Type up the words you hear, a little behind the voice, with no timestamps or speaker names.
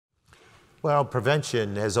Well,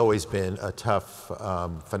 prevention has always been a tough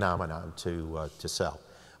phenomenon to sell.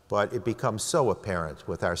 But it becomes so apparent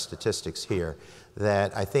with our statistics here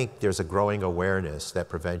that I think there's a growing awareness that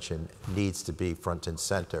prevention needs to be front and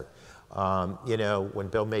center. You know, when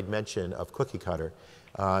Bill made mention of cookie cutter,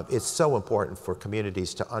 it's so important for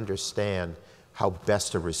communities to understand how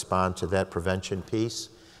best to respond to that prevention piece.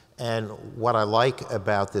 And what I like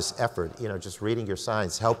about this effort, you know, just reading your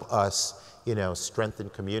signs, help us, you know, strengthen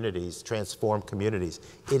communities, transform communities.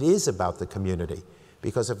 It is about the community,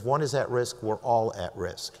 because if one is at risk, we're all at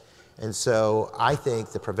risk. And so I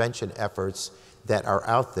think the prevention efforts that are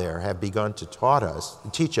out there have begun to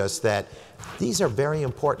teach us that these are very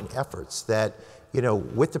important efforts, that, you know,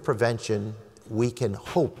 with the prevention, we can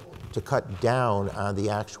hope to cut down on the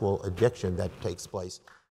actual addiction that takes place.